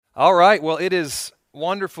All right, well, it is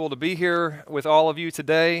wonderful to be here with all of you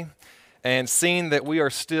today and seeing that we are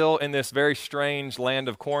still in this very strange land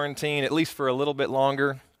of quarantine, at least for a little bit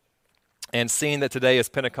longer, and seeing that today is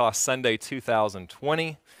Pentecost Sunday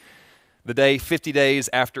 2020, the day 50 days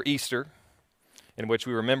after Easter, in which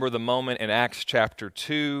we remember the moment in Acts chapter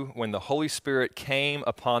 2 when the Holy Spirit came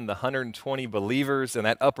upon the 120 believers in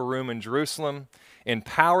that upper room in Jerusalem,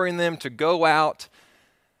 empowering them to go out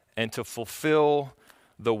and to fulfill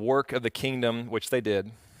the work of the kingdom, which they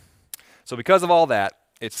did. So, because of all that,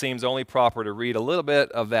 it seems only proper to read a little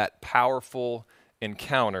bit of that powerful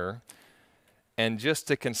encounter and just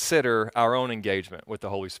to consider our own engagement with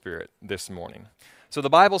the Holy Spirit this morning. So,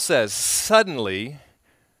 the Bible says, suddenly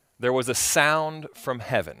there was a sound from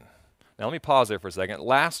heaven. Now, let me pause there for a second.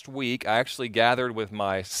 Last week, I actually gathered with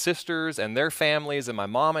my sisters and their families, and my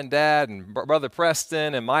mom and dad, and Brother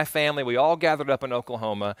Preston, and my family. We all gathered up in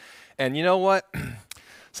Oklahoma. And you know what?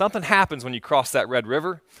 Something happens when you cross that Red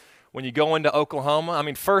River. When you go into Oklahoma, I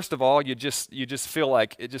mean, first of all, you just feel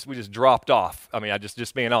like we just dropped off. I mean, I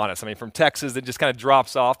just being honest. I mean, from Texas, it just kind of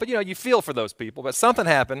drops off. But you feel for those people. But something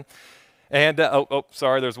happened, and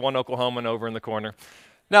sorry, there's one Oklahoman over in the corner.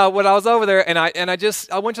 Now, when I was over there, and I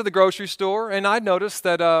went to the grocery store, and I noticed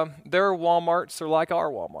that their Walmarts are like our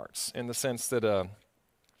Walmarts in the sense that there's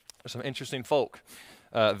some interesting folk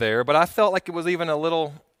there. But I felt like it was even a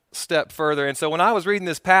little step further. And so when I was reading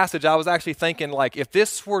this passage, I was actually thinking, like, if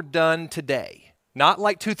this were done today, not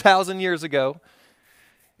like 2,000 years ago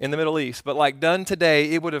in the Middle East, but like done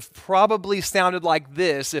today, it would have probably sounded like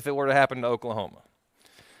this if it were to happen to Oklahoma.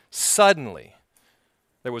 Suddenly,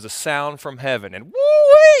 there was a sound from heaven, and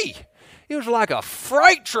woo-wee! It was like a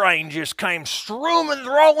freight train just came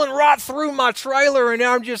rolling right through my trailer, and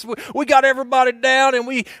we got everybody down, and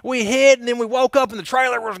we hid, and then we woke up, and the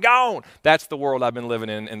trailer was gone. That's the world I've been living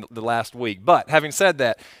in the last week. But having said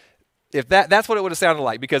that, if that's what it would have sounded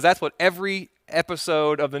like, because that's what every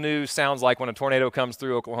episode of the news sounds like when a tornado comes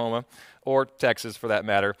through Oklahoma, or Texas for that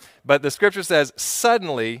matter. But the scripture says,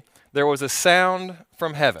 suddenly there was a sound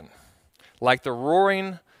from heaven, like the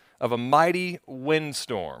roaring of a mighty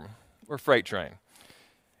windstorm or freight train.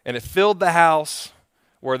 And it filled the house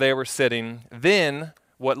where they were sitting. Then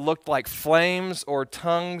what looked like flames or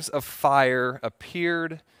tongues of fire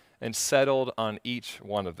appeared and settled on each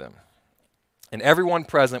one of them. And everyone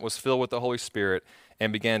present was filled with the Holy Spirit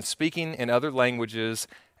and began speaking in other languages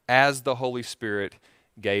as the Holy Spirit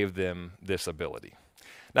gave them this ability.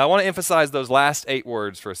 Now I want to emphasize those last 8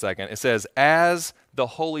 words for a second. It says, as the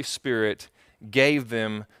Holy Spirit gave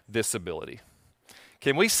them this ability.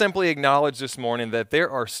 Can we simply acknowledge this morning that there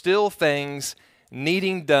are still things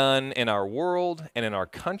needing done in our world and in our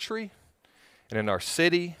country and in our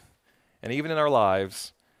city and even in our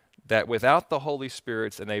lives that without the Holy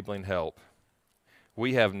Spirit's enabling help,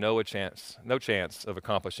 we have no chance of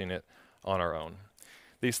accomplishing it on our own.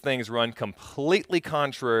 These things run completely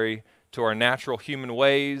contrary to our natural human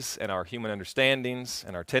ways and our human understandings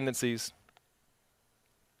and our tendencies.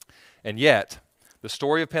 And yet, the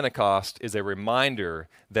story of Pentecost is a reminder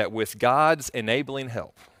that with God's enabling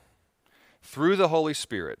help, through the Holy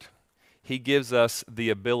Spirit, He gives us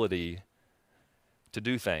the ability to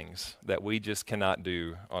do things that we just cannot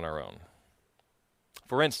do on our own.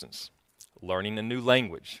 For instance, learning a new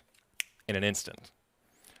language in an instant,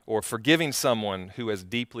 or forgiving someone who has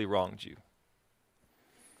deeply wronged you,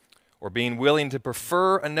 or being willing to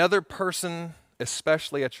prefer another person,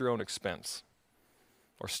 especially at your own expense,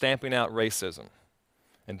 or stamping out racism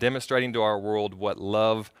and demonstrating to our world what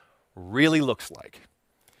love really looks like.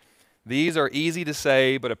 These are easy to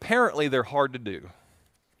say, but apparently they're hard to do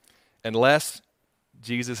unless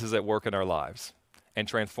Jesus is at work in our lives and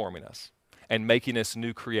transforming us and making us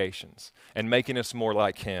new creations and making us more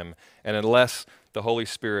like Him, and unless the Holy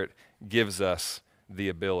Spirit gives us the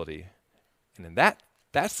ability. And in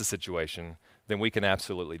that's the situation, then we can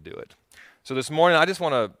absolutely do it. So this morning, I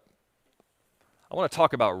want to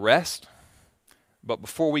talk about rest. But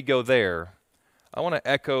before we go there, I want to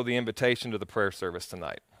echo the invitation to the prayer service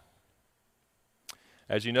tonight.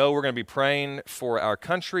 As you know, we're going to be praying for our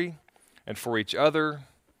country and for each other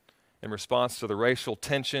in response to the racial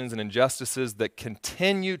tensions and injustices that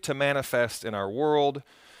continue to manifest in our world.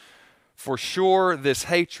 For sure, this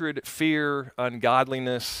hatred, fear,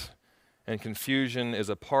 ungodliness, and confusion is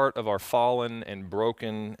a part of our fallen and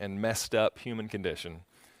broken and messed up human condition.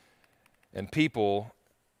 And people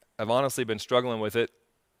I've honestly been struggling with it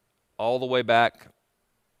all the way back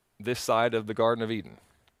this side of the Garden of Eden.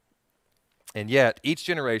 And yet, each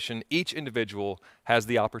generation, each individual has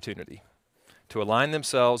the opportunity to align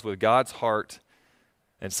themselves with God's heart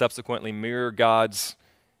and subsequently mirror God's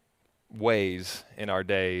ways in our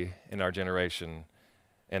day, in our generation.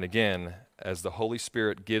 And again, as the Holy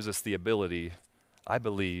Spirit gives us the ability, I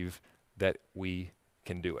believe that we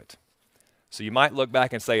can do it. So you might look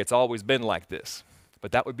back and say it's always been like this,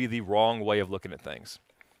 but that would be the wrong way of looking at things.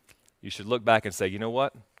 You should look back and say, you know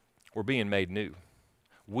what? We're being made new.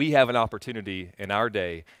 We have an opportunity in our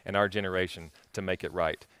day and our generation to make it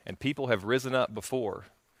right. And people have risen up before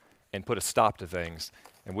and put a stop to things,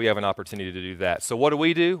 and we have an opportunity to do that. So what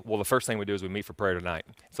do? Well, the first thing we do is we meet for prayer tonight.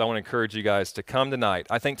 So I want to encourage you guys to come tonight.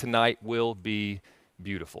 I think tonight will be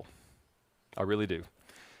beautiful. I really do.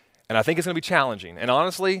 And I think it's going to be challenging. And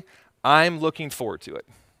honestly, I'm looking forward to it.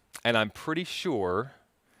 And I'm pretty sure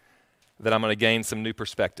that I'm going to gain some new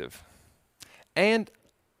perspective. And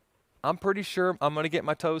I'm pretty sure I'm going to get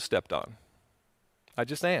my toes stepped on. I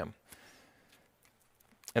just am.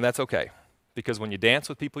 And that's okay, because when you dance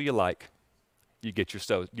with people you like, you get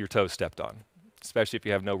your toes stepped on, especially if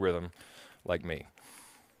you have no rhythm like me.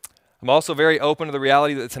 I'm also very open to the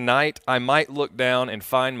reality that tonight I might look down and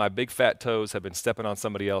find my big fat toes have been stepping on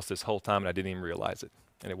somebody else this whole time and I didn't even realize it.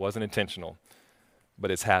 And it wasn't intentional, but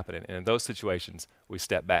it's happening. And in those situations, we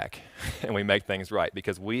step back and we make things right,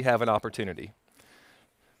 because we have an opportunity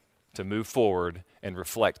to move forward and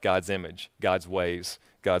reflect God's image, God's ways,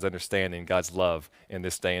 God's understanding, God's love in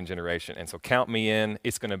this day and generation. And so count me in.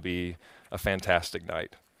 It's going to be a fantastic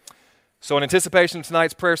night. So in anticipation of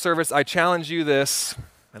tonight's prayer service, I challenge you this,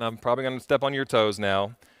 and I'm probably going to step on your toes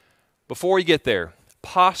now. Before you get there,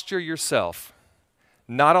 posture yourself,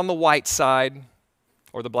 not on the white side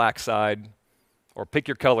or the black side or pick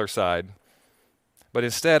your color side, but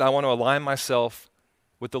instead I want to align myself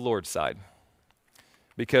with the Lord's side,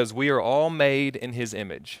 because we are all made in His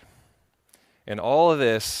image. And all of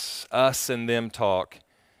this, us and them talk,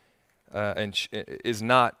 is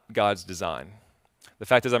not God's design. The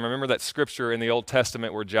fact is, I remember that scripture in the Old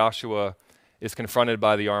Testament where Joshua is confronted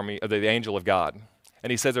by the angel of God.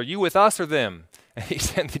 And he says, "Are you with us or them?" And he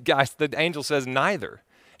said, the angel says, "Neither."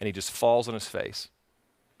 And he just falls on his face.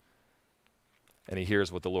 And he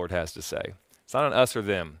hears what the Lord has to say. It's not an us or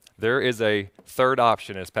them. There is a third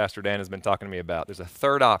option, as Pastor Dan has been talking to me about. There's a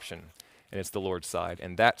third option, and it's the Lord's side.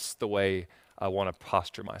 And that's the way I want to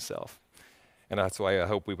posture myself. And that's why I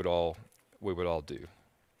hope we would all do.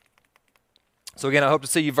 So again, I hope to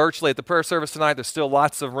see you virtually at the prayer service tonight. There's still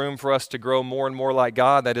lots of room for us to grow more and more like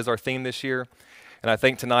God. That is our theme this year. And I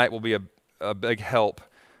think tonight will be a big help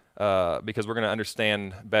because we're going to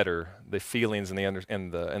understand better the feelings and the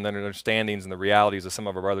understandings and the realities of some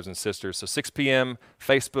of our brothers and sisters. So 6 p.m.,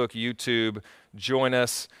 Facebook, YouTube, join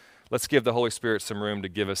us. Let's give the Holy Spirit some room to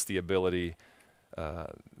give us the ability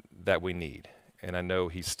that we need. And I know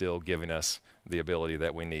He's still giving us the ability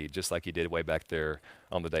that we need, just like He did way back there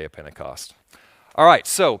on the day of Pentecost. All right,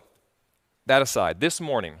 so that aside, this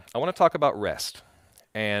morning, I want to talk about rest.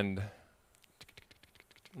 And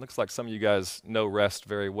it looks like some of you guys know rest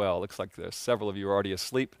very well. It looks like there's several of you are already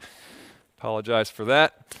asleep. Apologize for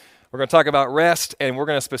that. We're going to talk about rest, and we're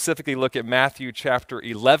going to specifically look at Matthew chapter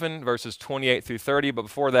 11, verses 28 through 30. But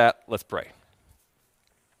before that, let's pray.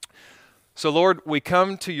 So Lord, we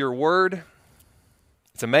come to your word.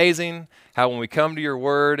 It's amazing how when we come to your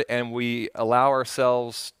word and we allow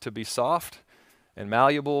ourselves to be soft and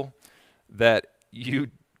malleable, that you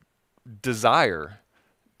desire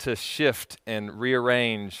to shift and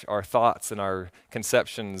rearrange our thoughts and our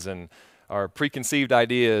conceptions and our preconceived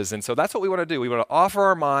ideas. And so that's what we want to do. We want to offer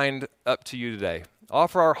our mind up to you today,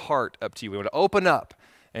 offer our heart up to you. We want to open up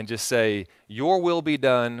and just say, your will be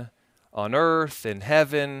done on earth, in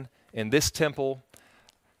heaven, in this temple.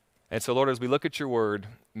 And so, Lord, as we look at your word,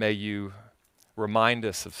 may you remind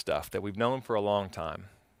us of stuff that we've known for a long time.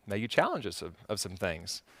 May you challenge us of some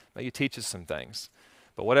things. May you teach us some things.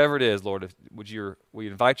 But whatever it is, Lord, we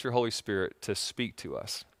invite your Holy Spirit to speak to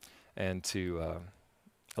us and to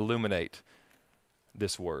illuminate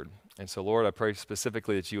this word. And so, Lord, I pray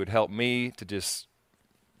specifically that you would help me to just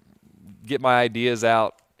get my ideas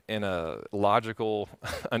out in a logical,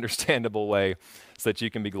 understandable way so that you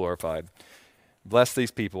can be glorified. Bless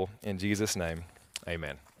these people in Jesus' name.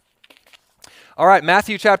 Amen. All right,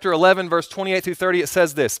 Matthew chapter 11, verse 28 through 30, it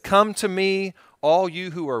says this: "Come to me, all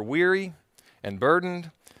you who are weary and burdened,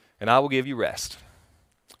 and I will give you rest.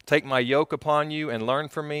 Take my yoke upon you and learn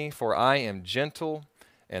from me, for I am gentle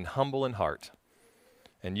and humble in heart,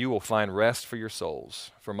 and you will find rest for your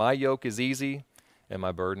souls. For my yoke is easy and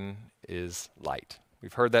my burden is light."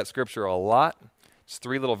 We've heard that scripture a lot. It's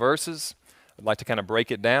 3 little verses. I'd like to kind of break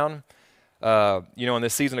it down. In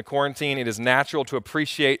this season of quarantine, it is natural to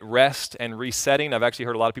appreciate rest and resetting. I've actually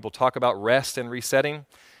heard a lot of people talk about rest and resetting,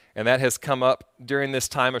 and that has come up during this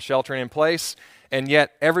time of sheltering in place. and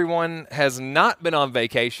yet everyone has not been on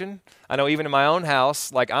vacation. I know even in my own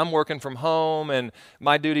house, like I'm working from home and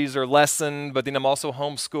my duties are lessened, but then I'm also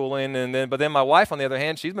homeschooling. But then my wife, on the other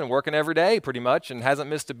hand, she's been working every day pretty much and hasn't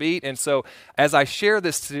missed a beat. And so as I share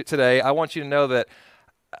this today, I want you to know that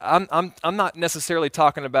I'm not necessarily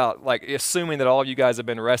talking about like assuming that all of you guys have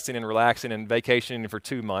been resting and relaxing and vacationing for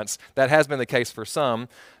 2 months. That has been the case for some,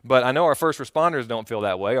 but I know our first responders don't feel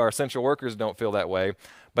that way. Our essential workers don't feel that way,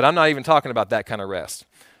 but I'm not even talking about that kind of rest.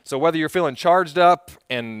 So whether you're feeling charged up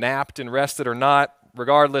and napped and rested or not,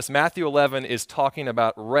 regardless, Matthew 11 is talking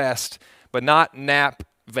about rest, but not nap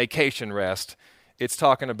vacation rest. It's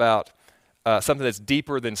talking about something that's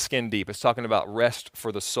deeper than skin deep. It's talking about rest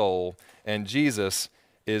for the soul, and Jesus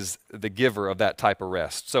is the giver of that type of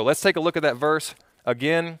rest. So let's take a look at that verse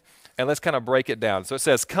again, and let's kind of break it down. So it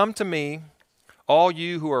says, "Come to me, all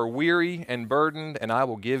you who are weary and burdened, and I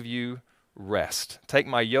will give you rest. Take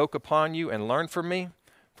my yoke upon you and learn from me,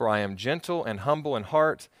 for I am gentle and humble in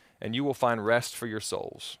heart, and you will find rest for your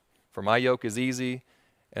souls. For my yoke is easy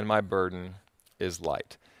and my burden is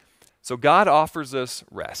light." So God offers us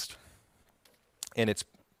rest, and it's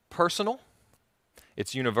personal,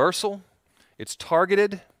 it's universal, it's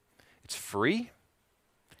targeted, it's free,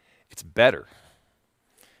 it's better,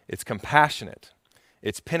 it's compassionate,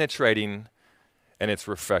 it's penetrating, and it's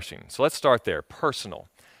refreshing. So let's start there. Personal.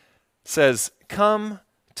 It says, "Come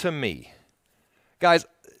to me." Guys,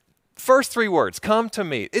 first 3 words, "come to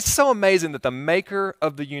me." It's so amazing that the maker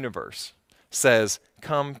of the universe says,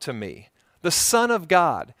 "Come to me." The Son of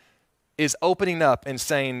God is opening up and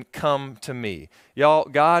saying, "Come to me." Y'all,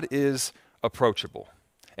 God is approachable.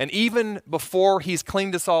 And even before he's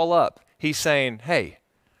cleaned us all up, he's saying, "Hey,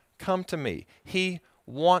 come to me." He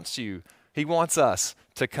wants you. He wants us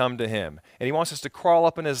to come to him. And he wants us to crawl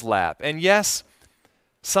up in his lap. And yes,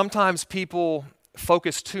 sometimes people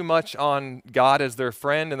focus too much on God as their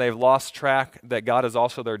friend, and they've lost track that God is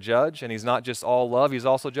also their judge, and he's not just all love, he's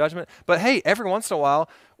also judgment. But hey, every once in a while,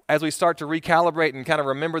 as we start to recalibrate and kind of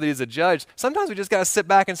remember that he's a judge, sometimes we just got to sit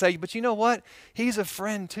back and say, but you know what? He's a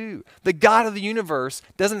friend too. The God of the universe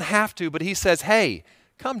doesn't have to, but he says, "Hey,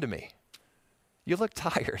 come to me. You look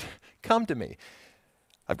tired. Come to me.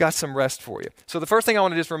 I've got some rest for you." So the first thing I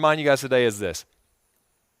want to just remind you guys today is this.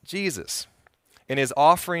 Jesus, in his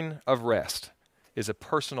offering of rest, is a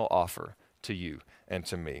personal offer to you and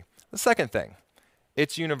to me. The second thing,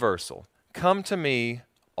 it's universal. Come to me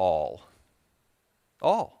all.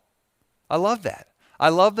 All. I love that. I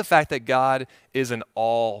love the fact that God is an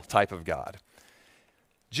all type of God.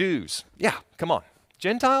 Jews, yeah, come on.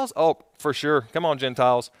 Gentiles? Oh, for sure. Come on,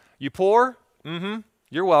 Gentiles. You poor?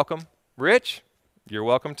 You're welcome. Rich? You're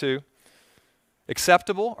welcome too.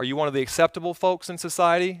 Acceptable? Are you one of the acceptable folks in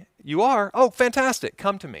society? You are? Oh, fantastic.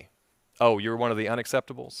 Come to me. Oh, you're one of the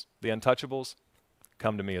unacceptables, the untouchables?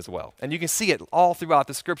 Come to me as well. And you can see it all throughout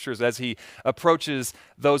the scriptures as he approaches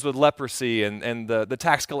those with leprosy and the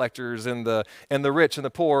tax collectors and the rich and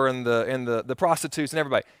the poor and the prostitutes and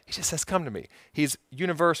everybody. He just says, "Come to me." He's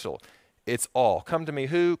universal. It's all. Come to me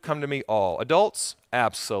who? Come to me all. Adults?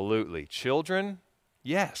 Absolutely. Children?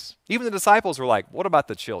 Yes. Even the disciples were like, "What about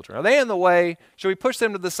the children? Are they in the way? Should we push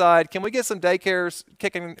them to the side? Can we get some daycares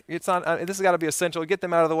kicking? It's on. This has got to be essential. Get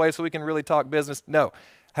them out of the way so we can really talk business." No.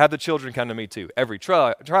 Have the children come to me too. Every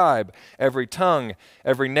tribe, every tongue,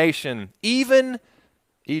 every nation, even,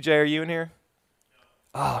 EJ, are you in here?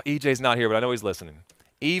 Oh, EJ's not here, but I know he's listening.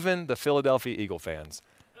 Even the Philadelphia Eagle fans,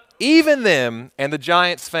 even them, and the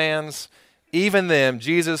Giants fans, even them,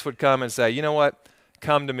 Jesus would come and say, "You know what?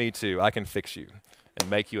 Come to me too. I can fix you and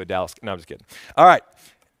make you a Dallas." No, I'm just kidding. All right.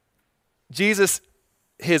 Jesus,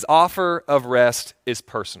 his offer of rest is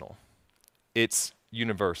personal. It's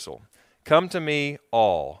universal. "Come to me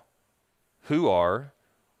all who are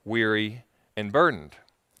weary and burdened."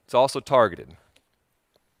 It's also targeted.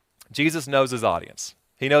 Jesus knows his audience.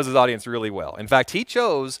 He knows his audience really well. In fact, he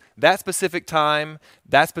chose that specific time,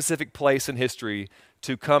 that specific place in history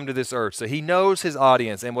to come to this earth. So he knows his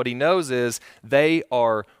audience, and what he knows is they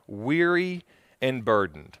are weary and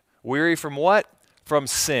burdened. Weary from what? From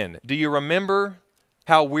sin. Do you remember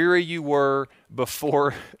how weary you were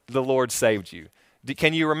before the Lord saved you?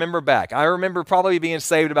 Can you remember back? I remember probably being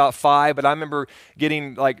saved about 5, but I remember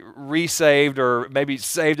getting like resaved or maybe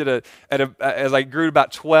saved as I grew to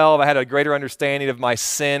about 12. I had a greater understanding of my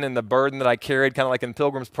sin and the burden that I carried, kind of like in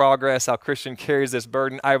Pilgrim's Progress, how Christian carries this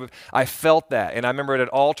burden. I felt that, and I remember at an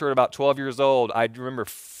altar at about 12 years old, I remember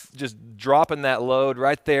just dropping that load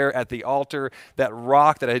right there at the altar, that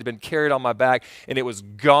rock that had been carried on my back, and it was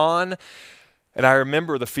gone. And I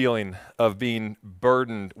remember the feeling of being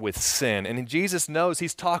burdened with sin. And Jesus knows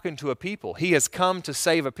he's talking to a people. He has come to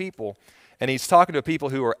save a people. And he's talking to people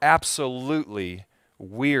who are absolutely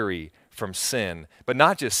weary from sin. But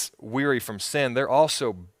not just weary from sin, they're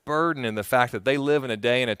also burdened in the fact that they live in a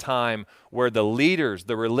day and a time where the leaders,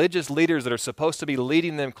 the religious leaders that are supposed to be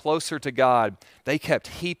leading them closer to God, they kept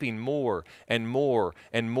heaping more and more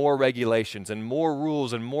and more regulations and more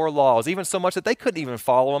rules and more laws, even so much that they couldn't even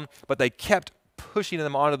follow them, but they kept pushing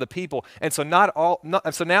them onto the people. And so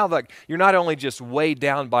so now, like, you're not only just weighed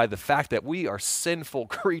down by the fact that we are sinful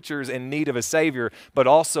creatures in need of a Savior, but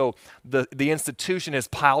also the institution has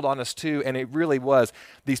piled on us too. And it really was.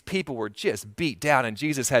 These people were just beat down, and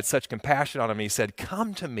Jesus had such compassion on them. He said,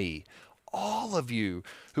 "Come to me, all of you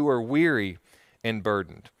who are weary and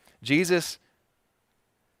burdened." Jesus,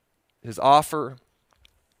 his offer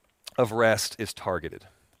of rest is targeted.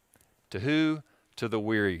 To who? To the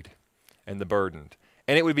wearied and the burdened.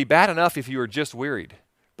 And it would be bad enough if you were just wearied,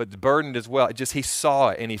 but burdened as well. He saw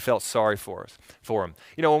it and he felt sorry for him.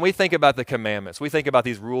 You know, when we think about the commandments, we think about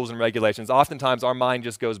these rules and regulations, oftentimes our mind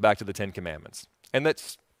just goes back to the 10 Commandments. And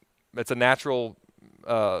it's a natural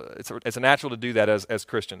it's a natural to do that as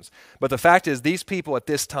Christians. But the fact is, these people at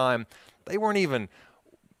this time, they weren't even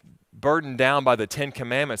burdened down by the 10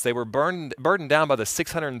 Commandments. They were burdened down by the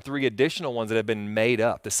 603 additional ones that have been made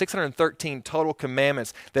up. The 613 total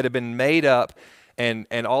commandments that have been made up, and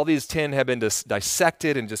all these 10 have been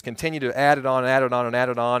dissected and just continue to add it on and add it on and add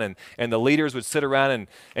it on. And the leaders would sit around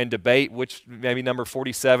and debate which, maybe number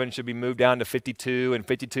 47 should be moved down to 52, and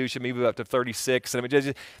 52 should be moved up to 36. And I mean,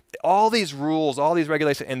 just all these rules, all these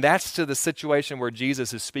regulations, and that's to the situation where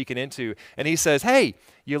Jesus is speaking into. And he says, hey,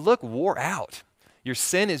 you look wore out. Your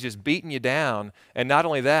sin is just beating you down. And not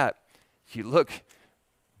only that, you look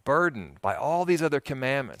burdened by all these other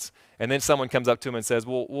commandments. And then someone comes up to him and says,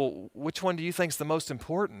 well, which one do you think is the most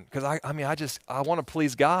important? Because I want to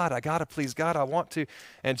please God. I got to please God. I want to.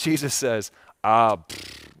 And Jesus says, love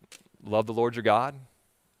the Lord your God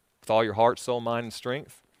with all your heart, soul, mind, and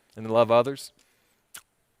strength, and then love others.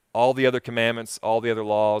 All the other commandments, all the other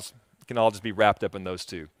laws, can all just be wrapped up in those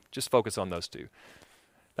two. Just focus on those two.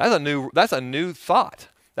 That's a new thought.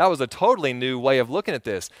 That was a totally new way of looking at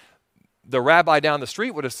this. The rabbi down the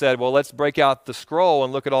street would have said, well, let's break out the scroll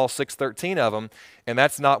and look at all 613 of them. And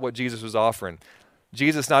that's not what Jesus was offering.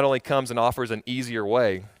 Jesus not only comes and offers an easier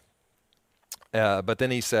way, but then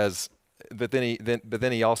he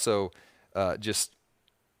also just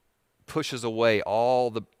pushes away all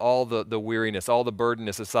the weariness, all the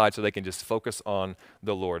burdenness aside, so they can just focus on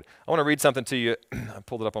the Lord. I want to read something to you. I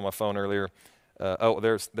pulled it up on my phone earlier.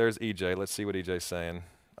 There's EJ. Let's see what EJ's saying.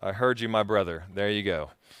 I heard you, my brother. There you go.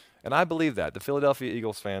 And I believe that. The Philadelphia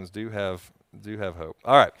Eagles fans do have hope.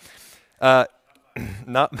 All right. I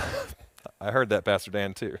heard that, Pastor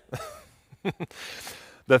Dan, too.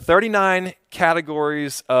 The 39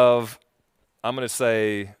 categories of, I'm going to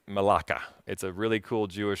say, malaka. It's a really cool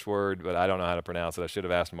Jewish word, but I don't know how to pronounce it. I should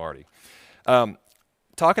have asked Marty.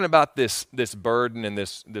 Talking about this burden and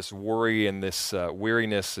this worry and this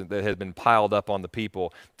weariness that had been piled up on the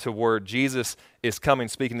people, to where Jesus is coming,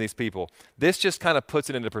 speaking to these people. This just kind of puts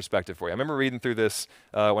it into perspective for you. I remember reading through this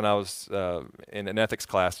when I was in an ethics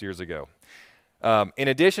class years ago. In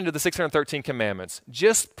addition to the 613 commandments,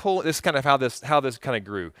 this is kind of how this kind of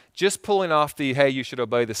grew. Just pulling off the, hey, you should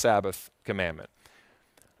obey the Sabbath commandment.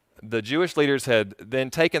 The Jewish leaders had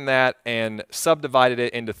then taken that and subdivided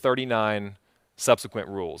it into 39 subsequent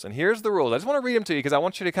rules. And here's the rules. I just want to read them to you because I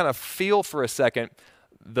want you to kind of feel for a second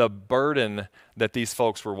the burden that these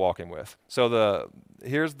folks were walking with. So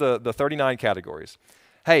here's the 39 categories.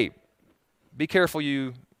 Hey, be careful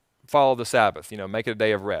you follow the Sabbath. Make it a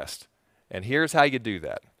day of rest. And here's how you do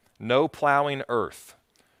that. No plowing earth,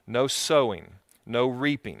 no sowing, no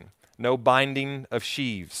reaping, no binding of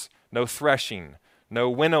sheaves, no threshing, no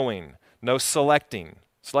winnowing, no selecting.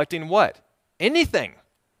 Selecting what? Anything.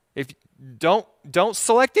 Don't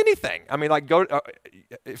select anything. I mean, like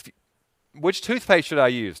which toothpaste should I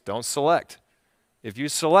use? Don't select. If you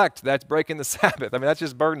select, that's breaking the Sabbath. I mean, that's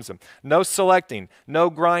just burdensome. No selecting,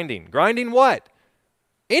 no grinding. Grinding what?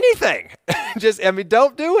 Anything.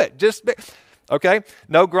 Don't do it. Okay?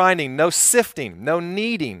 No grinding, no sifting, no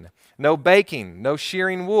kneading, no baking, no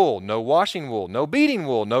shearing wool, no washing wool, no beating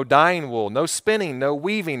wool, no dyeing wool, no spinning, no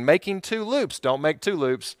weaving, making 2 loops. Don't make 2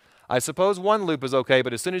 loops. I suppose 1 loop is okay,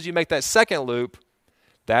 but as soon as you make that second loop,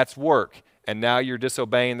 that's work. And now you're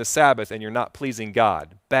disobeying the Sabbath and you're not pleasing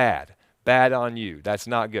God. Bad. Bad on you. That's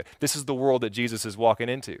not good. This is the world that Jesus is walking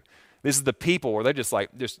into. This is the people where they're just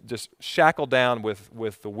shackled down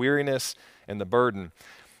with the weariness and the burden.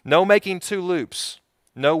 No making 2 loops.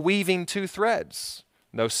 No weaving 2 threads.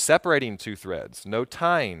 No separating 2 threads. No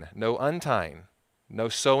tying. No untying. No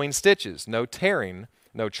sewing stitches. No tearing.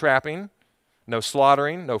 No trapping. no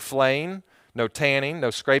slaughtering, no flaying, no tanning, no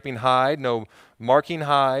scraping hide, no marking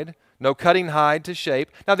hide, no cutting hide to shape.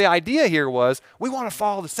 Now the idea here was we want to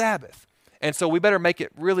follow the Sabbath. And so we better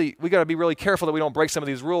we got to be really careful that we don't break some of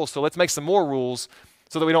these rules. So let's make some more rules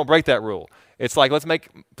so that we don't break that rule. It's like,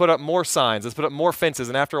 put up more signs, let's put up more fences.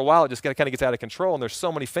 And after a while, it just kind of gets out of control. And there's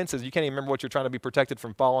so many fences, you can't even remember what you're trying to be protected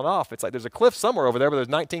from falling off. It's like there's a cliff somewhere over there, but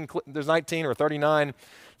there's 19 or 39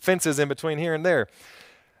 fences in between here and there.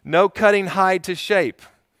 No cutting hide to shape.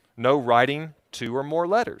 No writing 2 or more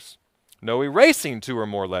letters. No erasing 2 or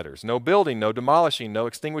more letters. No building, no demolishing, no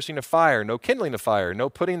extinguishing a fire, no kindling a fire,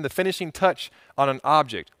 no putting the finishing touch on an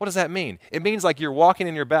object. What does that mean? It means like you're walking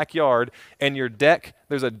in your backyard and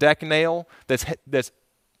there's a deck nail that's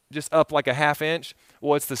just up like a ½ inch.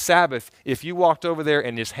 Well, it's the Sabbath. If you walked over there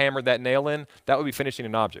and just hammered that nail in, that would be finishing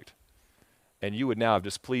an object. And you would now have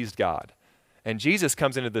displeased God. And Jesus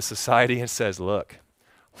comes into this society and says, look,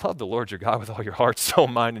 love the Lord your God with all your heart, soul,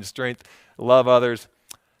 mind, and strength. Love others.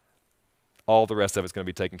 All the rest of it's going to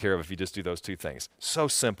be taken care of if you just do those 2 things. So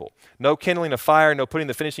simple. No kindling a fire, no putting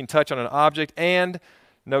the finishing touch on an object, and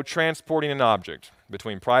no transporting an object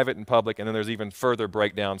between private and public, and then there's even further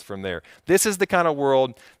breakdowns from there. This is the kind of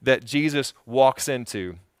world that Jesus walks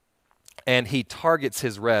into, and he targets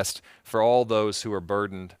his rest for all those who are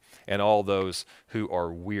burdened and all those who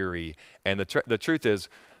are weary. And the truth is,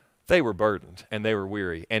 they were burdened and they were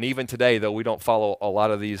weary. And even today, though we don't follow a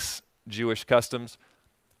lot of these Jewish customs,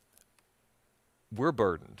 we're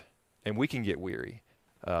burdened and we can get weary.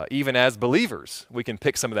 Even as believers, we can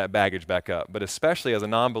pick some of that baggage back up. But especially as a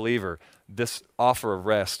non-believer, this offer of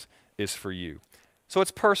rest is for you. So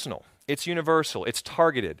it's personal, it's universal, it's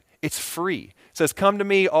targeted, it's free. It says, come to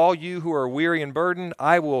me, all you who are weary and burdened,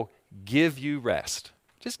 I will give you rest.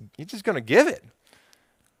 You're just going to give it.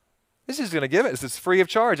 This is going to give it. It's free of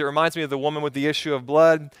charge. It reminds me of the woman with the issue of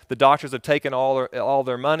blood. The doctors have taken all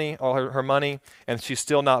their money, her money, and she's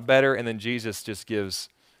still not better. And then Jesus just gives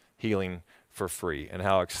healing for free, and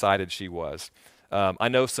how excited she was. I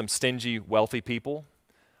know some stingy, wealthy people,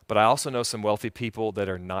 but I also know some wealthy people that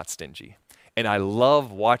are not stingy. And I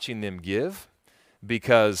love watching them give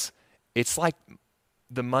because it's like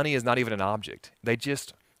the money is not even an object. They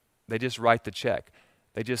just write the check.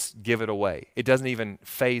 They just give it away. It doesn't even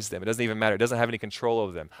faze them. It doesn't even matter. It doesn't have any control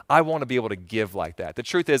over them. I want to be able to give like that. The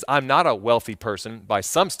truth is, I'm not a wealthy person by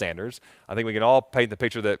some standards. I think we can all paint the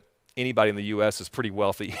picture that anybody in the U.S. is pretty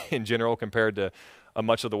wealthy in general compared to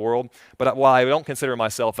much of the world. But while I don't consider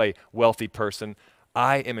myself a wealthy person,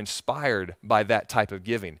 I am inspired by that type of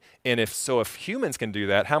giving. And if humans can do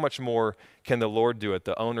that, how much more can the Lord do it,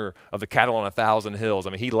 the owner of the cattle on 1,000 hills? I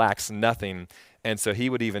mean, he lacks nothing. And so he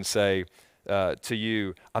would even say, to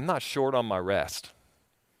you, I'm not short on my rest.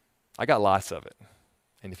 I got lots of it.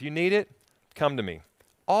 And if you need it, come to me.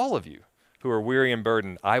 All of you who are weary and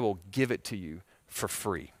burdened, I will give it to you for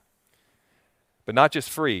free. But not just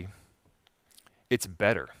free, it's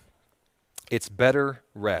better. It's better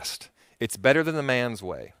rest. It's better than the man's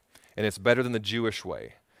way, and it's better than the Jewish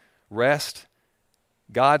way. Rest,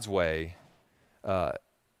 God's way,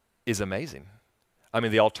 is amazing. I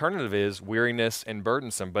mean, the alternative is weariness and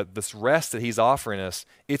burdensome, but this rest that he's offering us,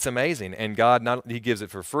 it's amazing. And God, he gives it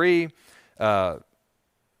for free, but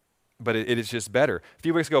it is just better. A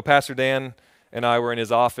few weeks ago, Pastor Dan and I were in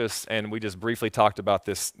his office, and we just briefly talked about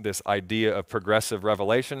this idea of progressive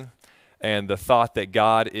revelation and the thought that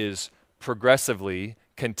God is progressively,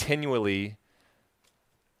 continually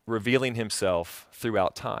revealing himself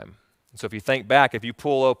throughout time. So if you think back, if you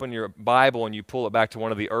pull open your Bible and you pull it back to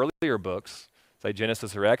one of the earlier books, say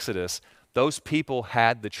Genesis or Exodus, those people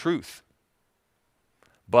had the truth.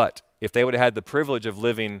 But if they would have had the privilege of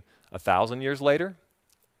living 1,000 years later,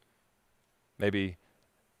 maybe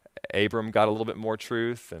Abram got a little bit more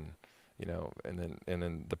truth, and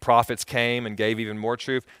then the prophets came and gave even more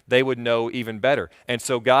truth, they would know even better. And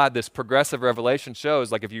so God, this progressive revelation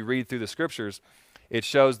shows, like if you read through the scriptures, it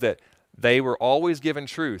shows that they were always given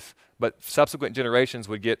truth, but subsequent generations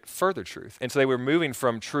would get further truth. And so they were moving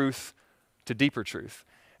from truth to deeper truth,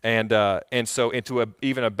 and so into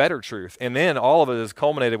even a better truth. And then all of it is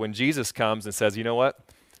culminated when Jesus comes and says, you know what?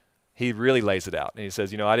 He really lays it out. And he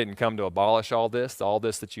says, I didn't come to abolish all this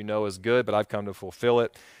that you know is good, but I've come to fulfill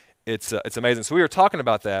it. It's amazing. So we were talking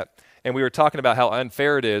about that, and we were talking about how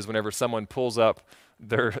unfair it is whenever someone pulls up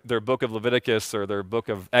their book of Leviticus or their book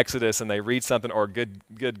of Exodus and they read something, or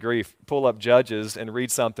good grief, pull up Judges and read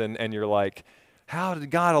something, and you're like, how did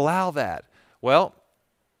God allow that? Well,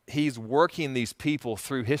 he's working these people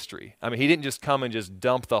through history. I mean, he didn't just come and just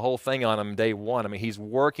dump the whole thing on them day one. I mean, he's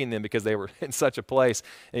working them because they were in such a place,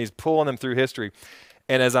 and he's pulling them through history.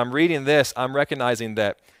 And as I'm reading this, I'm recognizing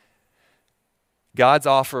that God's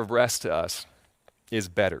offer of rest to us is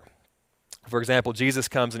better. For example, Jesus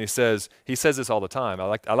comes and he says this all the time.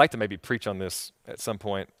 I like to maybe preach on this at some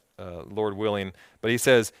point, Lord willing. But he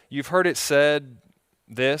says, you've heard it said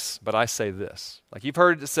this, but I say this. Like you've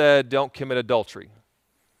heard it said, don't commit adultery.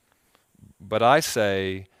 But I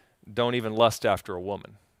say, don't even lust after a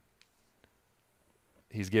woman.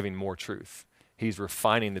 He's giving more truth. He's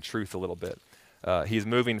refining the truth a little bit. He's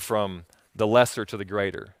moving from the lesser to the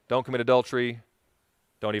greater. Don't commit adultery.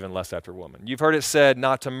 Don't even lust after a woman. You've heard it said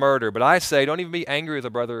not to murder, but I say don't even be angry with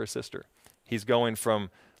a brother or sister. He's going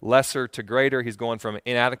from lesser to greater. He's going from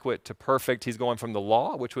inadequate to perfect. He's going from the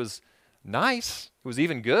law, which was nice. It was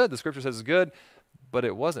even good. The scripture says it's good, but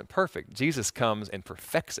it wasn't perfect. Jesus comes and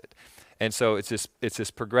perfects it. And so it's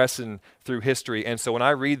this progression through history. And so when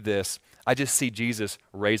I read this, I just see Jesus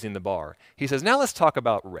raising the bar. He says, now let's talk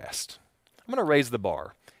about rest. I'm going to raise the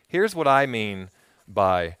bar. Here's what I mean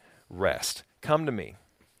by rest. Come to me,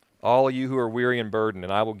 all you who are weary and burdened,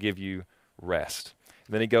 and I will give you rest.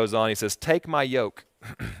 And then he goes on, he says, take my yoke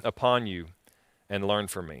upon you and learn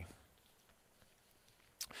from me.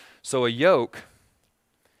 So a yoke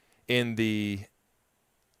in the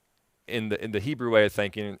Hebrew way of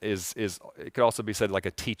thinking is it could also be said like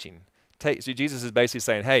a teaching. So Jesus is basically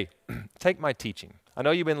saying, hey, take my teaching. I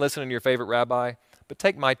know you've been listening to your favorite rabbi, but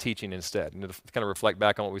take my teaching instead. And to kind of reflect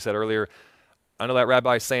back on what we said earlier, I know that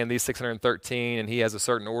rabbi is saying these 613 and he has a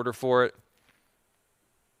certain order for it.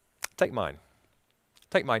 Take mine.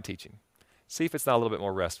 Take my teaching. See if it's not a little bit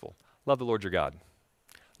more restful. Love the Lord your God.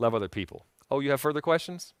 Love other people. Oh, you have further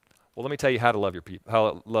questions? Well, let me tell you how to love your people,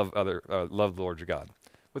 how to love the Lord your God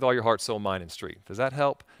with all your heart, soul, mind, and strength. Does that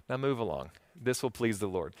help? Now move along. This will please the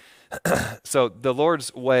Lord. So the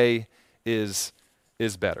Lord's way is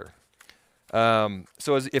better.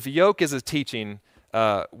 If a yoke is a teaching,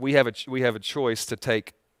 we have a choice to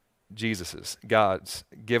take Jesus's. God's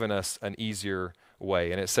given us an easier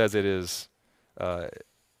way, and it says it is.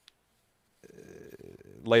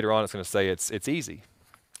 Later on, it's going to say it's easy,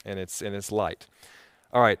 and it's light.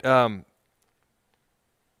 All right.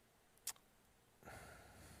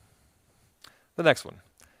 The next one.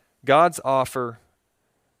 God's offer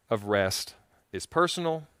of rest is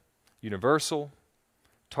personal, universal,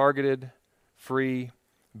 targeted, free,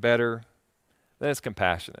 better. Then it's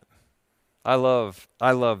compassionate. I love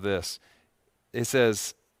this. It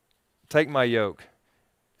says, take my yoke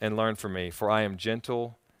and learn from me, for I am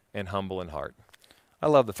gentle and humble in heart. I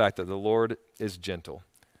love the fact that the Lord is gentle.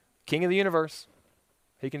 King of the universe.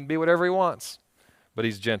 He can be whatever he wants, but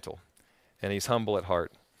he's gentle and he's humble at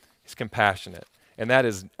heart. He's compassionate. And that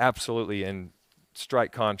is absolutely in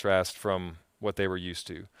strike contrast from what they were used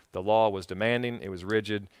to. The law was demanding, it was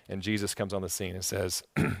rigid, and Jesus comes on the scene and says,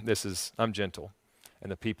 I'm gentle.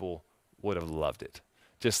 And the people would have loved it,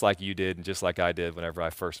 just like you did and just like I did whenever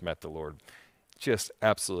I first met the Lord. Just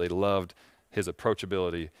absolutely loved his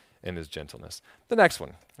approachability and his gentleness. The next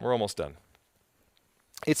one, we're almost done.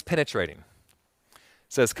 It's penetrating. It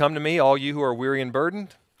says, come to me, all you who are weary and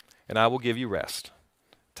burdened, and I will give you rest.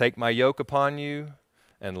 Take my yoke upon you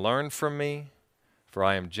and learn from me, for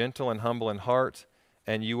I am gentle and humble in heart,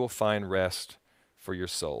 and you will find rest for your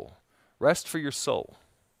soul. Rest for your soul.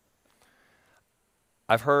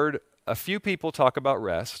 I've heard a few people talk about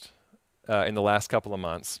rest in the last couple of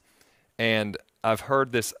months, and I've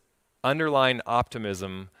heard this underlying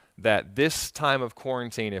optimism that this time of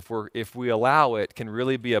quarantine, if we allow it, can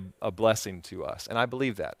really be a blessing to us, and I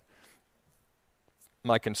believe that.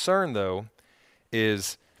 My concern, though,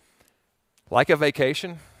 is like a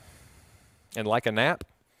vacation and like a nap,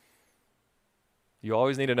 you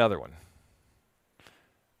always need another one.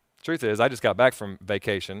 Truth is, I just got back from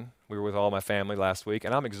vacation. We were with all my family last week,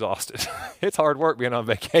 and I'm exhausted. It's hard work being on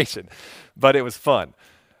vacation, but it was fun.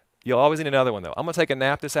 You'll always need another one, though. I'm going to take a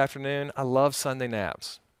nap this afternoon. I love Sunday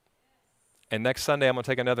naps. And next Sunday, I'm going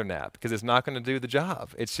to take another nap because it's not going to do the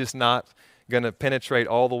job. It's just not going to penetrate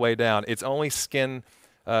all the way down. It's only skin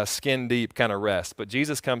deep kind of rest. But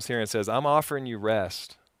Jesus comes here and says, I'm offering you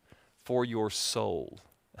rest for your soul.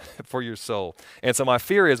 For your soul. And so my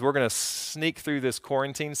fear is we're going to sneak through this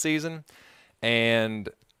quarantine season. And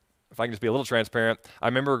if I can just be a little transparent, I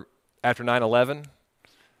remember after 9/11,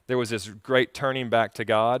 there was this great turning back to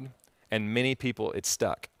God, and many people, it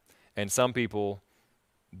stuck. And some people,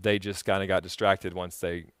 they just kind of got distracted once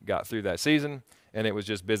they got through that season, and it was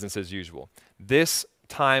just business as usual. This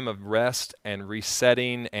time of rest and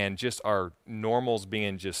resetting and just our normals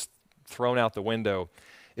being just thrown out the window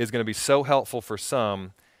is going to be so helpful for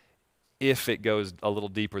some if it goes a little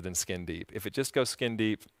deeper than skin deep. If it just goes skin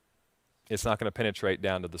deep, it's not going to penetrate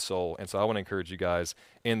down to the soul. And so I want to encourage you guys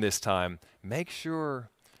in this time, make sure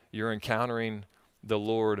you're encountering the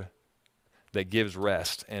Lord that gives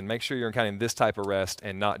rest. And make sure you're encountering this type of rest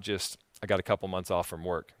and not just, I got a couple months off from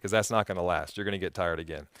work, because that's not going to last. You're going to get tired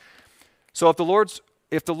again. So if the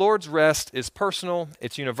Lord's rest is personal,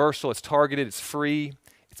 it's universal, it's targeted, it's free,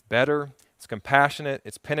 it's better, it's compassionate,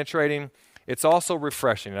 it's penetrating, it's also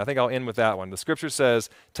refreshing. And I think I'll end with that one. The scripture says,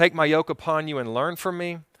 "Take my yoke upon you and learn from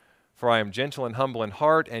me, for I am gentle and humble in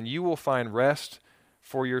heart, and you will find rest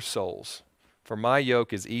for your souls. For my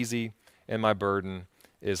yoke is easy and my burden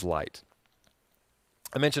is light."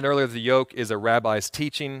 I mentioned earlier the yoke is a rabbi's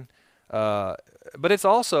teaching, but it's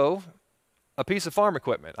also a piece of farm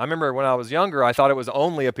equipment. I remember when I was younger, I thought it was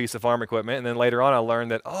only a piece of farm equipment, and then later on I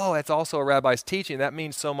learned that, oh, it's also a rabbi's teaching. That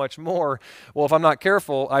means so much more. Well, if I'm not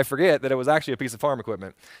careful, I forget that it was actually a piece of farm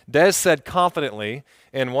equipment. Des said confidently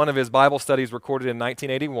in one of his Bible studies recorded in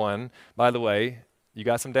 1981, by the way, you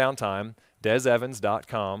got some downtime,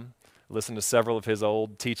 DesEvans.com. Listened to several of his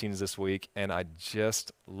old teachings this week, and I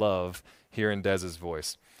just love hearing Des's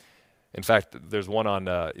voice. In fact, there's one on,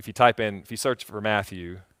 if you search for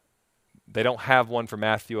Matthew, they don't have one for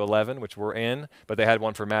Matthew 11, which we're in, but they had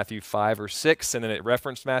one for Matthew 5 or 6, and then it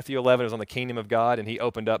referenced Matthew 11. It was on the kingdom of God, and he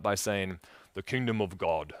opened up by saying, "The kingdom of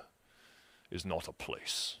God is not a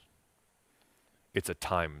place. It's a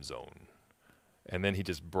time zone." And then he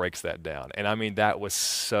just breaks that down. And I mean, that was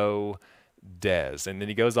so Des. And then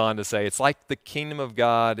he goes on to say, it's like the kingdom of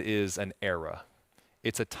God is an era.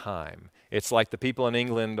 It's a time. It's like the people in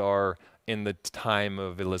England are in the time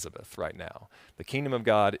of Elizabeth right now. The kingdom of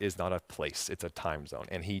God is not a place, it's a time zone.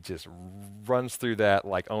 And he just runs through that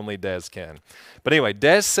like only Des can. But anyway,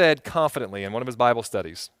 Des said confidently in one of his Bible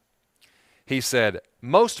studies, he said,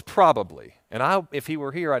 most probably, and if he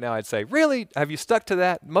were here right now, I'd say, really? Have you stuck to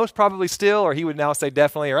that? Most probably still? Or he would now say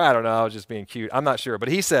definitely, or I don't know, I was just being cute. I'm not sure. But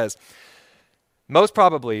he says, most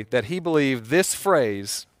probably that he believed this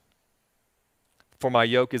phrase, "For my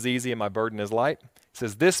yoke is easy and my burden is light,"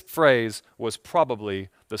 says this phrase was probably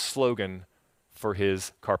the slogan for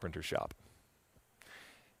his carpenter shop.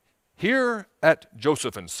 "Here at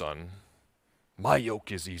Joseph & Son, my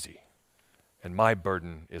yoke is easy and my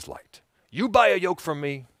burden is light. You buy a yoke from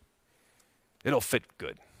me, it'll fit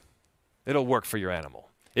good. It'll work for your animal.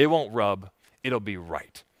 It won't rub, it'll be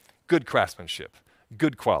right. Good craftsmanship,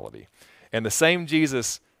 good quality." And the same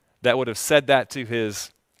Jesus that would have said that to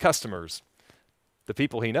his customers, the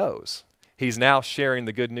people he knows, he's now sharing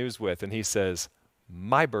the good news with, and he says,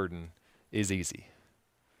 my burden is easy.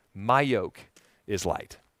 My yoke is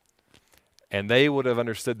light. And they would have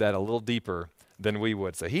understood that a little deeper than we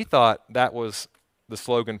would. So he thought that was the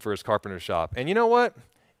slogan for his carpenter shop. And you know what?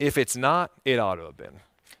 If it's not, it ought to have been.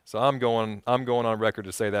 So I'm going on record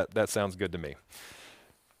to say that sounds good to me.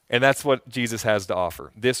 And that's what Jesus has to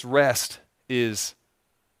offer. This rest is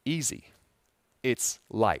easy. It's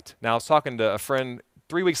light. Now, I was talking to a friend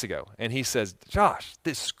 3 weeks ago, and he says, Josh,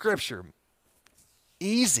 this scripture,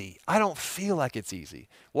 easy. I don't feel like it's easy.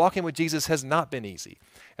 Walking with Jesus has not been easy.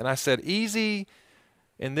 And I said, easy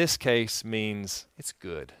in this case means it's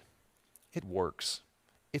good. It works.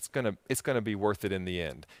 It's gonna be worth it in the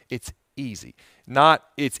end. It's easy. Not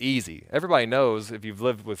it's easy. Everybody knows, if you've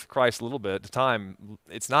lived with Christ a little bit at the time,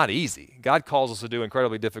 it's not easy. God calls us to do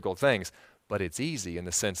incredibly difficult things, but it's easy in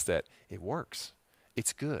the sense that it works.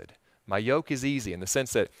 It's good. My yoke is easy in the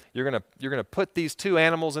sense that you're gonna put these two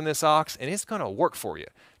animals in this ox, and it's gonna work for you.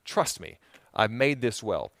 Trust me, I've made this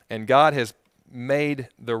well. And God has made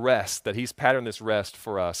the rest, that he's patterned this rest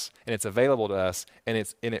for us, and it's available to us, and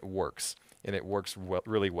it works. And it works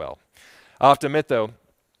really well. I'll have to admit, though,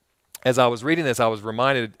 as I was reading this, I was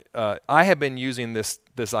reminded, I have been using this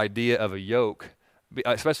idea of a yoke,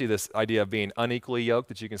 especially this idea of being unequally yoked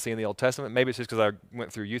that you can see in the Old Testament. Maybe it's just because I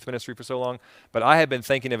went through youth ministry for so long, but I have been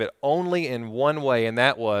thinking of it only in one way, and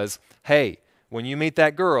that was, hey, when you meet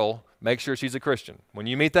that girl, make sure she's a Christian. When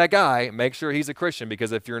you meet that guy, make sure he's a Christian,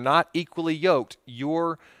 because if you're not equally yoked,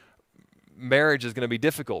 your marriage is going to be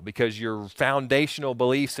difficult, because your foundational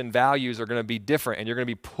beliefs and values are going to be different, and you're going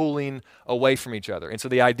to be pulling away from each other. And so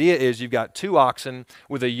the idea is you've got two oxen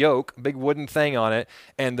with a yoke, big wooden thing on it,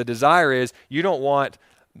 and the desire is you don't want,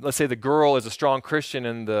 let's say the girl is a strong Christian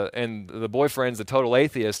and the boyfriend's a total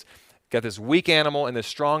atheist, got this weak animal and this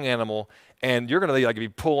strong animal, and you're going to be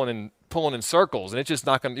pulling in circles, and it's just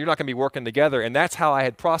you're not going to be working together. And that's how I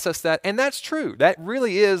had processed that, and that's true. That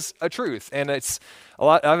really is a truth, and it's a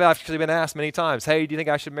lot. I've actually been asked many times, hey, do you think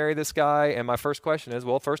I should marry this guy? And my first question is,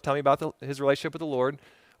 well, first tell me about his relationship with the Lord.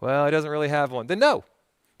 Well, he doesn't really have one. Then no,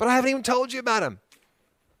 but I haven't even told you about him.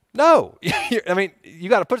 No, I mean, you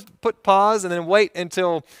got to put pause and then wait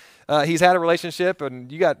until he's had a relationship,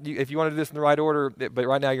 and if you want to do this in the right order, but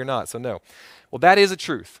right now you're not, so no. Well, that is a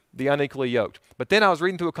truth, the unequally yoked. But then I was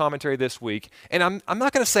reading through a commentary this week, and I'm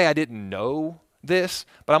not going to say I didn't know this,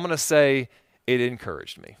 but I'm going to say it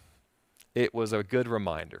encouraged me. It was a good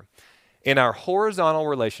reminder. In our horizontal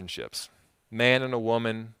relationships, man and a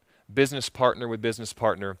woman, business partner with business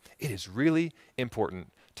partner, it is really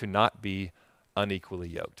important to not be unequally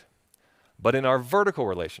yoked. But in our vertical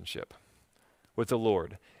relationship with the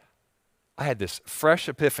Lord, I had this fresh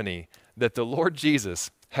epiphany that the Lord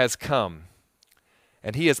Jesus has come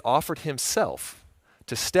and he has offered himself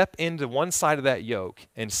to step into one side of that yoke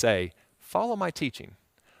and say, follow my teaching.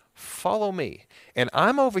 Follow me. And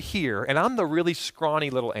I'm over here, and I'm the really scrawny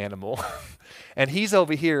little animal. And he's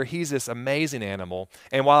over here, he's this amazing animal.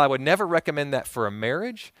 And while I would never recommend that for a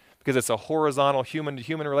marriage, because it's a horizontal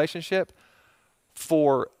human-to-human relationship,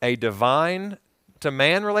 for a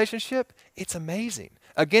divine-to-man relationship, it's amazing.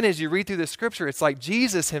 Again, as you read through the scripture, it's like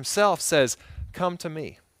Jesus himself says, come to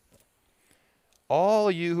me,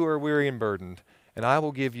 all you who are weary and burdened, and I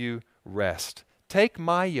will give you rest. Take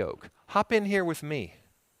my yoke. Hop in here with me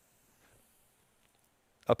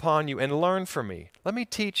upon you and learn from me. Let me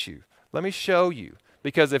teach you. Let me show you.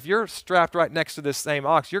 Because if you're strapped right next to this same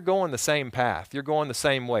ox, you're going the same path. You're going the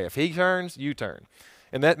same way. If he turns, you turn.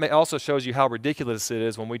 And that also shows you how ridiculous it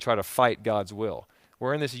is when we try to fight God's will.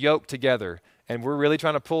 We're in this yoke together, and we're really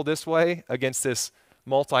trying to pull this way against this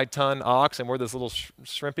multi-ton ox, and we're this little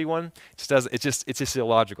shrimpy one. It's just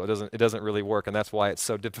illogical. It doesn't really work, and that's why it's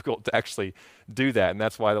so difficult to actually do that. And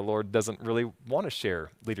that's why the Lord doesn't really want to share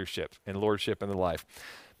leadership and lordship in the life.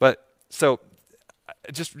 But so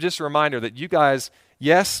just a reminder that you guys,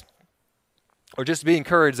 yes, or just be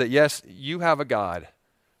encouraged that yes, you have a God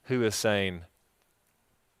who is saying,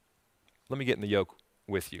 let me get in the yoke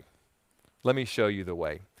with you. Let me show you the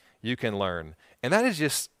way. You can learn. And that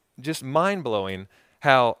is just mind-blowing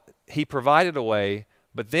how he provided a way,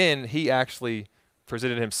 but then he actually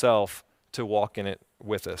presented himself to walk in it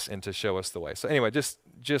with us and to show us the way. So anyway,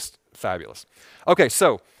 just fabulous. Okay,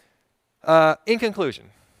 so in conclusion,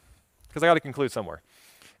 because I got to conclude somewhere.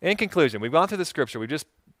 In conclusion, we've gone through the scripture. We've just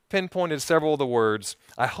pinpointed several of the words.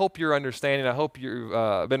 I hope you're understanding. I hope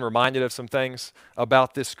you've been reminded of some things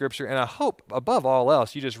about this scripture. And I hope, above all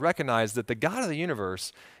else, you just recognize that the God of the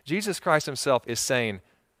universe, Jesus Christ himself, is saying,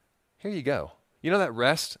 here you go. You know that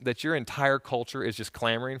rest that your entire culture is just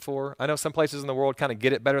clamoring for? I know some places in the world kind of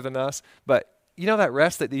get it better than us, but you know that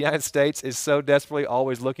rest that the United States is so desperately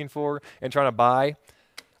always looking for and trying to buy?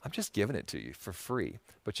 I'm just giving it to you for free.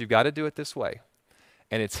 But you've got to do it this way.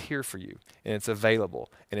 And it's here for you, and it's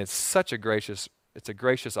available, and it's a gracious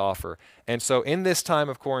offer. And so in this time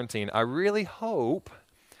of quarantine, I really hope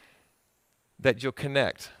that you'll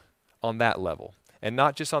connect on that level, and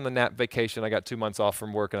not just on the nap vacation. I got 2 months off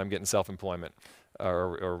from work, and I'm getting self-employment,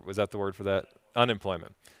 or was that the word for that?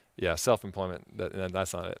 Unemployment. Yeah, self-employment.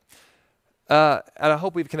 That's not it. And I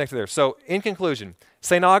hope we've connected there. So in conclusion,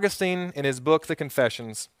 St. Augustine, in his book, The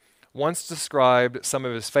Confessions, once described some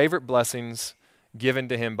of his favorite blessings given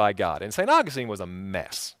to him by God. And St. Augustine was a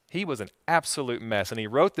mess. He was an absolute mess. And he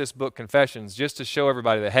wrote this book, Confessions, just to show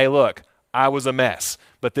everybody that, hey, look, I was a mess,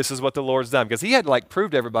 but this is what the Lord's done. Because he had to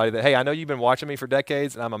prove to everybody that, hey, I know you've been watching me for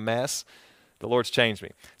decades and I'm a mess. The Lord's changed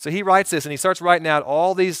me. So he writes this, and he starts writing out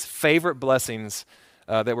all these favorite blessings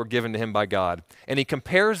that were given to him by God. And he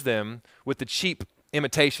compares them with the cheap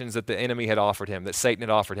imitations that the enemy had offered him, that Satan had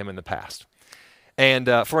offered him in the past. And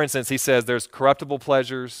for instance, he says there's corruptible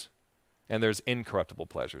pleasures, and there's incorruptible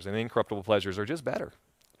pleasures. And the incorruptible pleasures are just better.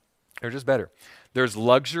 They're just better. There's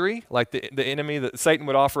luxury, like the enemy, Satan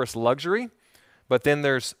would offer us luxury, but then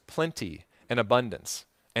there's plenty and abundance.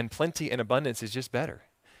 And plenty and abundance is just better.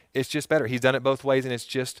 It's just better. He's done it both ways, and it's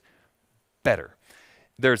just better.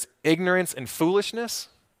 There's ignorance and foolishness,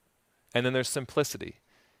 and then there's simplicity.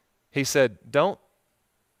 He said, don't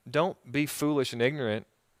be foolish and ignorant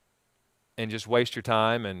and just waste your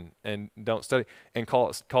time and don't study and call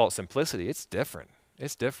it simplicity. It's different.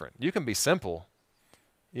 It's different. You can be simple.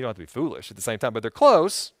 You don't have to be foolish at the same time, but they're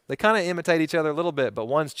close. They kind of imitate each other a little bit, but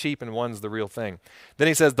one's cheap and one's the real thing. Then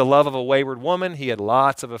he says the love of a wayward woman. He had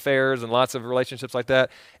lots of affairs and lots of relationships like that.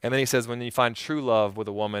 And then he says when you find true love with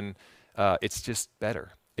a woman, it's just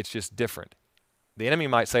better. It's just different. The enemy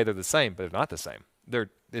might say they're the same, but they're not the same.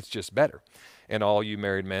 It's just better. And all you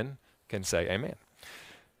married men can say amen.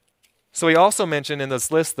 So he also mentioned in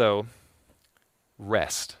this list, though,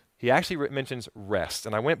 rest. He actually mentions rest.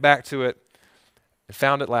 And I went back to it and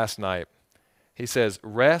found it last night. He says,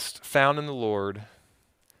 rest found in the Lord.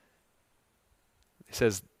 He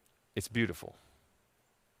says, it's beautiful.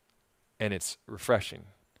 And it's refreshing.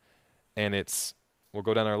 And it's We'll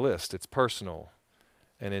go down our list. It's personal,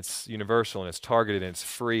 and it's universal, and it's targeted, and it's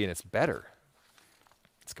free, and it's better.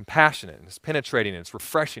 It's compassionate, and it's penetrating, and it's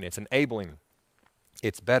refreshing, it's enabling.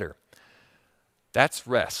 It's better. That's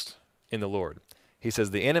rest in the Lord. He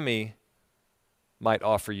says the enemy might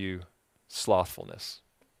offer you slothfulness.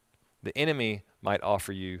 The enemy might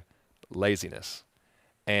offer you laziness.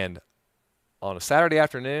 And on a Saturday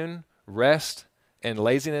afternoon, rest and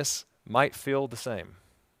laziness might feel the same,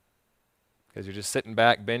 because you're just sitting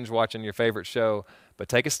back, binge watching your favorite show. But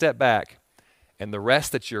take a step back, and the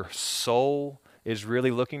rest that your soul is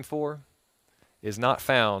really looking for is not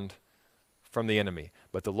found from the enemy.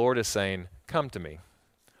 But the Lord is saying, come to me,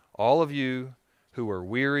 all of you who are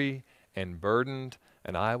weary and burdened,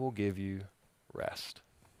 and I will give you rest.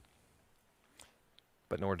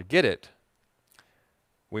 But in order to get it,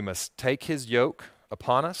 we must take his yoke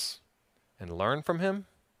upon us and learn from him.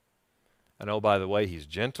 And oh, by the way, he's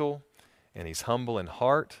gentle and he's humble in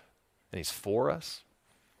heart and he's for us.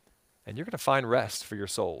 And you're going to find rest for your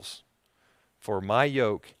souls. For my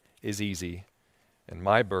yoke is easy and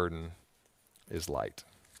my burden is light.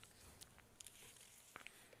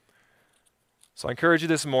 So I encourage you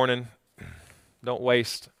this morning, don't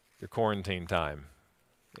waste your quarantine time.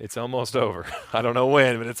 It's almost over. I don't know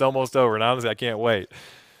when, but it's almost over. And honestly, I can't wait.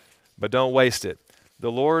 But don't waste it.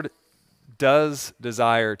 The Lord does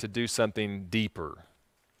desire to do something deeper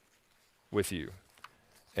with you.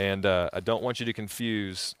 And I don't want you to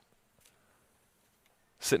confuse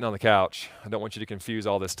sitting on the couch. I don't want you to confuse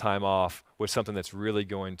all this time off with something that's really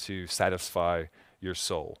going to satisfy your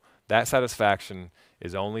soul. That satisfaction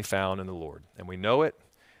is only found in the Lord. And we know it,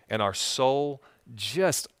 and our soul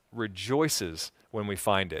just rejoices when we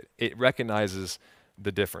find it. It recognizes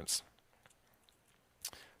the difference.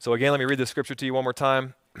 So again, let me read the scripture to you one more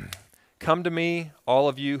time. Come to me, all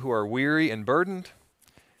of you who are weary and burdened,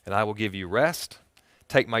 and I will give you rest.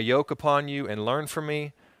 Take my yoke upon you and learn from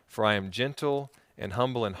me, for I am gentle and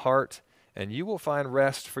humble in heart, and you will find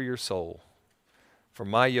rest for your soul. For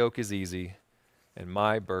my yoke is easy and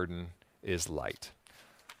my burden is light.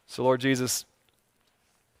 So Lord Jesus,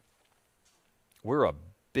 we're a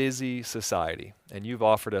busy society, and you've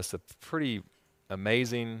offered us a pretty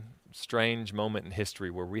amazing, strange moment in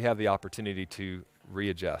history where we have the opportunity to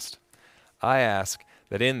readjust. I ask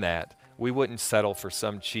that in that, we wouldn't settle for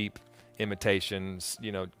some cheap imitations,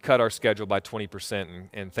 cut our schedule by 20%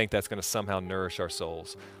 and think that's going to somehow nourish our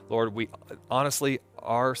souls. Lord, honestly,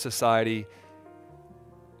 our society,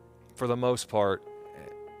 for the most part,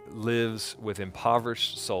 lives with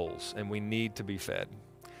impoverished souls, and we need to be fed.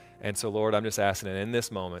 And so, Lord, I'm just asking that in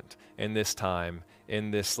this moment, in this time,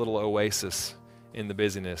 in this little oasis in the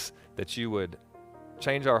busyness, that you would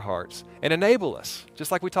change our hearts and enable us,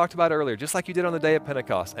 just like we talked about earlier, just like you did on the day of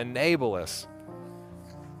Pentecost, enable us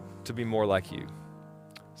to be more like you.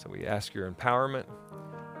 So we ask your empowerment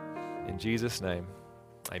in Jesus' name.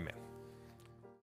 Amen.